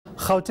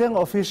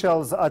Gauteng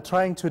officials are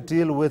trying to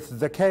deal with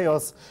the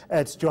chaos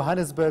at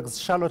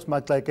Johannesburg's Charlotte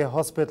Maxeke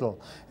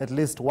hospital. At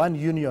least one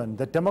union,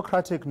 the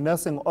Democratic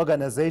Nursing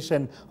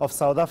Organization of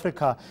South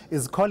Africa,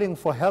 is calling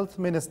for Health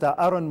Minister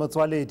Aaron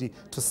Motsoaledi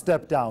to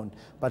step down.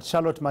 But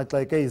Charlotte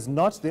Maxeke is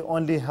not the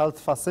only health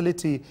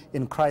facility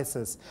in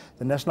crisis.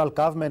 The national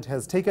government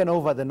has taken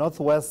over the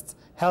Northwest's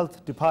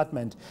Health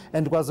Department,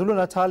 and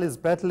KwaZulu-Natal is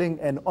battling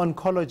an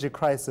oncology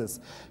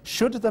crisis.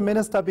 Should the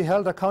minister be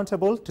held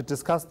accountable? To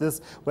discuss this,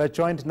 we're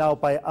joined now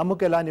by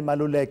Amukelani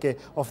Maluleke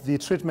of the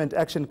Treatment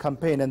Action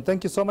Campaign. And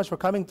thank you so much for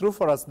coming through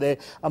for us there,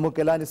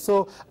 Amukelani.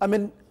 So, I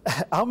mean,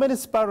 how many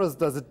sparrows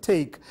does it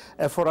take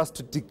for us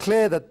to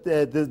declare that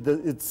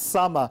it's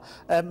summer?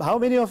 How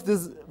many of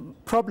these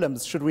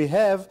problems should we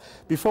have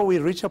before we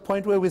reach a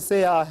point where we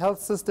say our health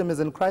system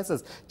is in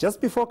crisis? Just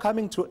before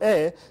coming to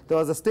air, there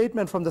was a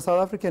statement from the South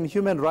African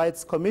Human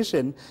Rights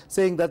Commission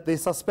saying that they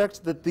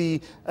suspect that the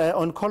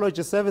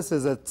oncology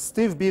services at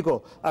Steve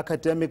Biko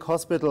Academic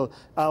Hospital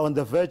are on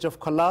the verge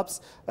of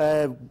collapse.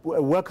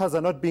 Workers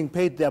are not being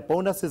paid their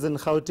bonuses in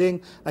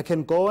Gauteng. I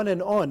can go on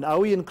and on. Are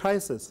we in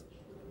crisis?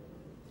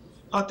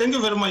 Thank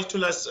you very much,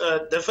 Tulas.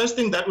 The first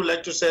thing that we'd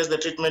like to say as the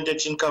Treatment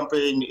Action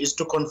Campaign is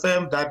to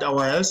confirm that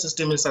our health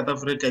system in South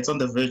Africa is on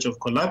the verge of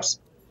collapse.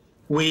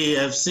 We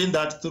have seen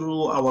that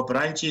through our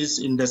branches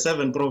in the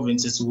 7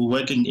 provinces we're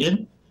working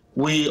in.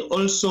 We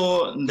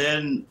also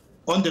then,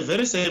 on the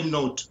very same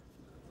note,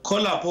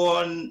 call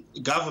upon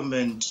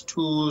government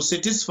to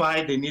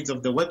satisfy the needs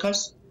of the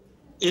workers.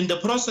 In the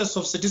process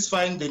of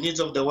satisfying the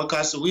needs of the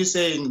workers, we're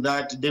saying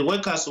that the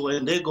workers,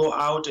 when they go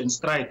out and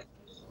strike,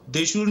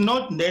 they should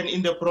not then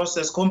in the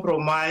process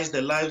compromise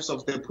the lives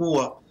of the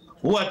poor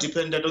who are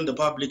dependent on the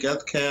public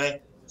health care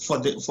for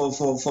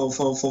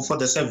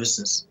the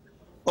services.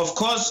 Of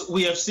course,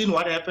 we have seen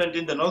what happened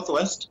in the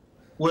Northwest.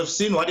 We've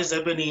seen what is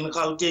happening in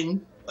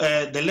Gauteng,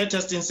 the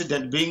latest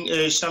incident being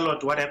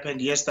Charlotte, what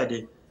happened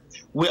yesterday.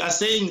 We are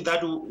saying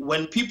that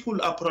when people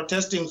are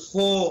protesting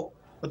for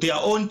their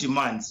own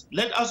demands,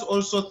 let us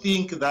also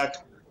think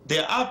that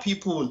there are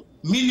people,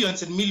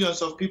 millions and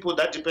millions of people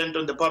that depend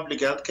on the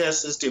public health care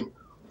system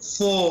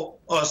for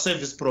our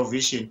service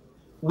provision.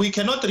 We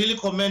cannot really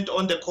comment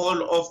on the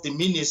call of the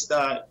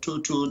minister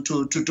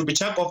to be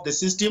check of the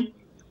system,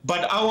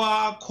 but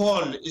our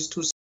call is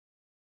to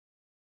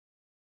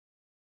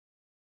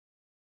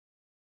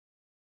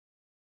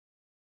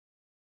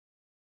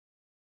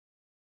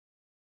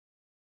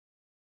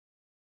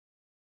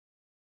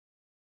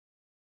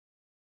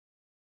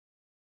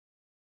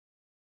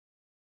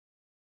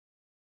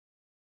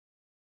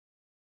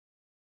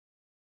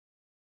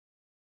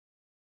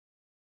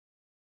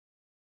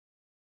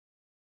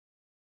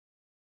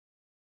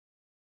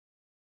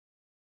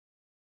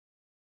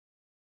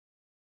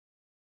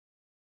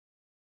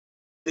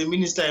the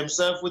minister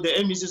himself with the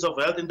MECs of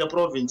health in the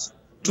province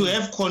to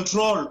have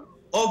control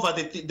over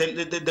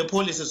the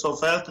policies of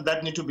health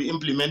that need to be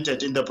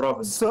implemented in the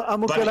province. So,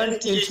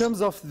 Amukelani,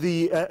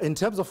 in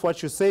terms of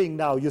what you're saying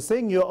now, you're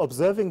saying you're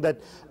observing that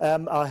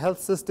our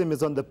health system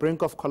is on the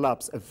brink of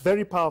collapse. A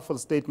very powerful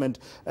statement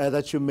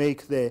that you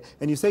make there.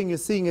 And you're saying you're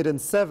seeing it in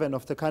 7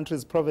 of the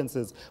country's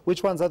provinces.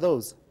 Which ones are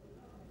those?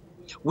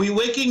 We're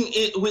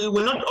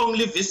not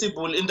only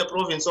visible in the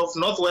province of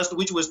Northwest,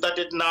 which we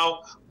started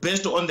now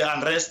based on the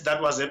unrest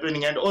that was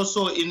happening, and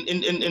also in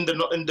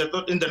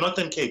the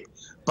Northern Cape,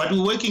 but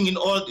we're working in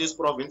all these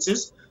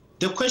provinces.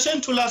 The question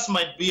to us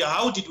might be,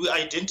 how did we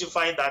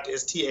identify that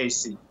as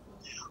TAC?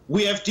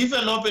 We have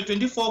developed a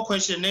 24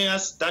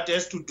 questionnaires that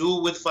has to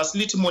do with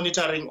facility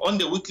monitoring on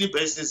the weekly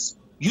basis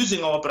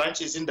using our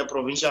branches in the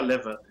provincial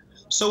level.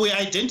 So we're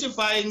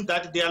identifying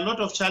that there are a lot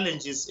of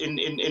challenges in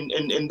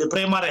the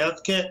primary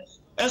health care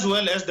as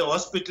well as the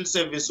hospital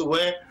service,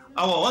 where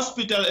our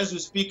hospital, as we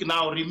speak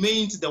now,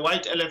 remains the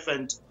white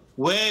elephant,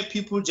 where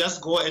people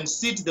just go and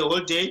sit the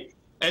whole day.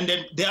 And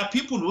then there are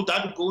people who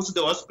that go to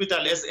the hospital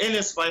as early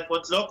as 5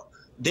 o'clock.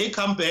 They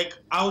come back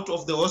out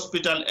of the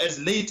hospital as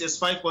late as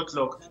 5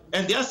 o'clock.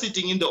 And they are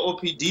sitting in the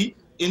OPD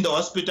in the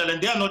hospital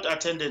and they are not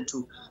attended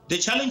to. The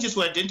challenges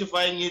we're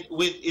identifying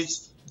with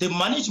is the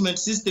management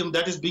system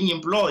that is being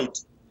employed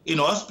in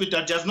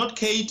hospital does not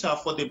cater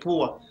for the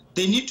poor.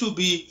 They need to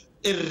be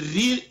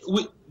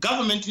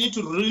government need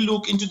to really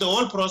look into the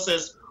whole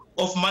process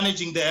of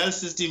managing the health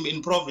system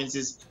in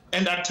provinces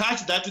and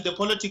attach that to the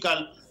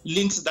political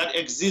links that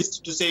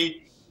exist to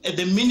say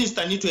the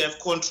minister need to have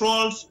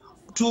controls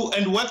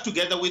and work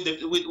together with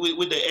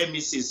the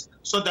MECs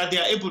so that they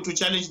are able to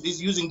challenge this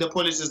using the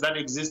policies that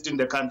exist in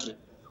the country.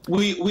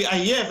 We are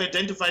here have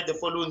identified the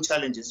following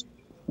challenges.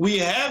 We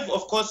have,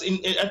 of course,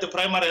 at the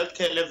primary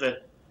healthcare level,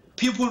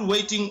 people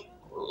waiting.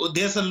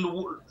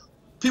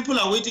 People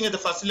are waiting at the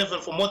facility level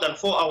for more than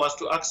 4 hours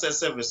to access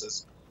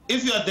services.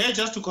 If you are there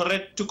just to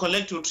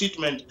collect your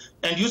treatment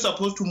and you're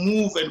supposed to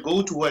move and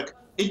go to work,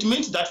 it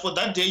means that for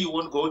that day you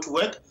won't go to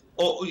work,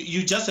 or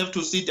you just have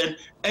to sit. And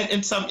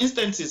in some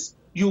instances,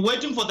 you're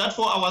waiting for that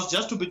 4 hours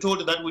just to be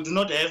told that we do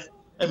not have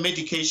a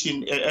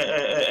medication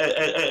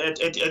at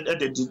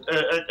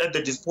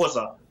the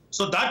disposal.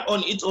 So that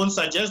on its own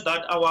suggests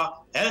that our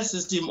health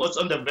system is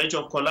on the verge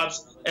of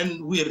collapse,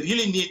 and we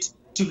really need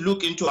to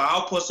look into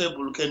how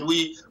possible can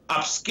we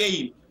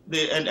upscale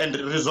and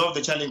resolve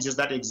the challenges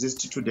that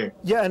exist today.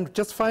 Yeah, and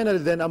just finally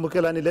then,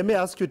 Amukelani, let me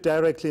ask you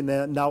directly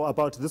now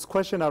about this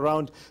question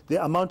around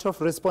the amount of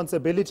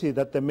responsibility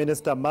that the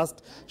minister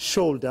must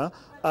shoulder.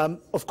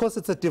 Of course,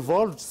 it's a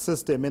devolved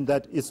system in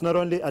that it's not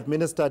only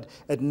administered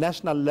at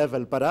national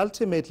level, but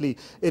ultimately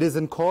it is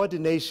in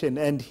coordination,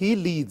 and he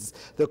leads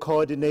the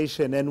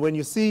coordination. And when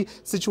you see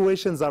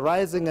situations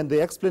arising and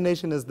the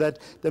explanation is that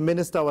the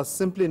minister was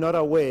simply not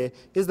aware,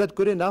 is that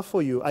good enough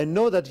for you? I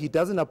know that he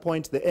doesn't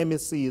appoint the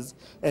MECs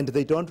and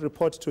they don't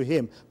report to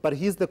him, but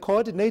he's the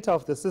coordinator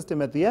of the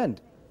system at the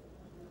end.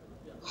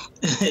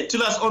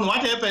 Tell us on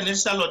what happened in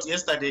Charlotte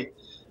yesterday.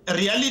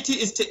 Reality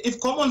is, if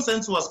common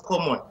sense was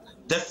common,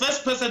 the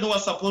first person who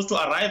was supposed to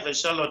arrive at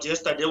Charlotte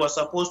yesterday was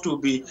supposed to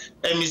be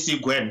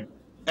MEC Gwen.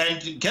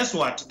 And guess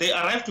what? They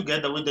arrived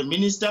together with the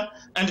minister,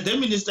 and the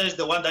minister is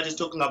the one that is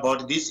talking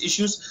about these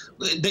issues.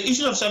 The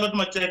issue of Charlotte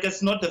Maxeke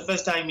is not the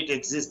first time it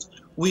exists.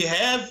 We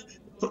had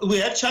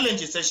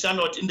challenges at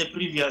Charlotte in the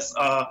previous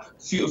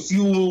few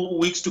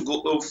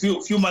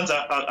months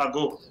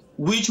ago,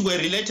 which were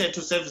related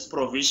to service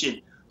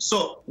provision.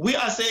 So we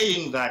are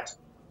saying that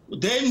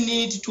there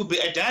needs to be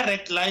a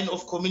direct line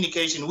of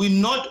communication. We're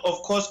not,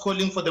 of course,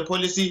 calling for the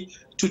policy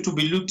to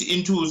be looked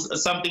into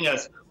something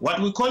else.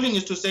 What we're calling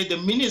is to say the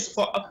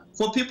minister,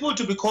 for people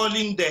to be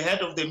calling the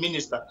head of the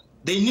minister,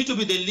 they need to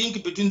be the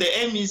link between the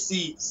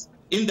MECs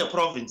in the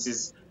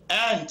provinces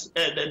and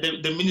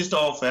the Minister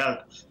of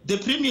Health. The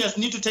premiers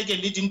need to take a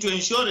lead into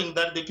ensuring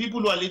that the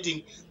people who are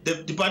leading the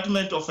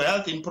Department of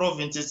Health in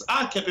provinces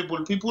are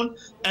capable people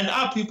and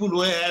are people who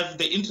have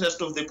the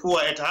interest of the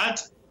poor at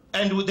heart.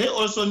 And they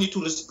also need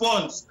to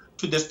respond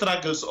to the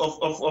struggles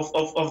of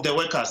the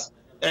workers.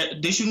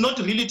 They should not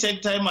really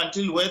take time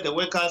until where the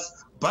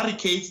workers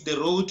barricades the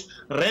road,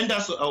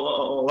 renders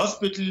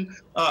hospital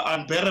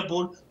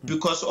unbearable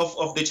because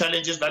of the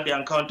challenges that they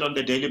encounter on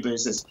the daily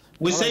basis.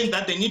 We're saying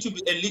that they need to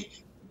be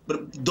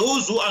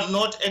those who are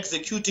not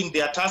executing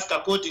their task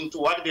according to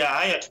what they are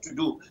hired to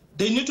do.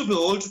 They need to be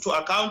held to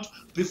account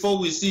before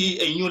we see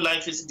a new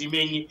life is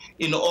demanding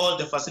in all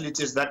the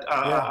facilities that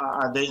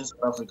are there in South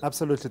Africa.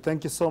 Absolutely.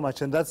 Thank you so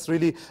much. And that's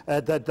really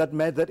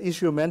that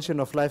issue you mentioned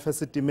of life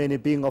as demanding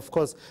being, of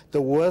course,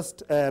 the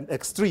worst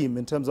extreme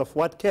in terms of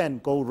what can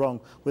go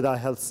wrong with our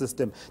health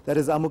system. That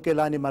is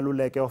Amukelani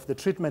Maluleke of the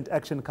Treatment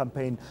Action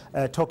Campaign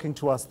talking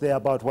to us there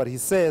about what he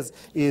says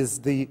is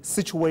the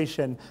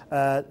situation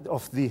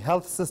of the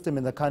health system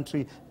in the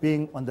country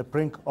being on the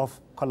brink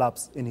of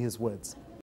collapse, in his words.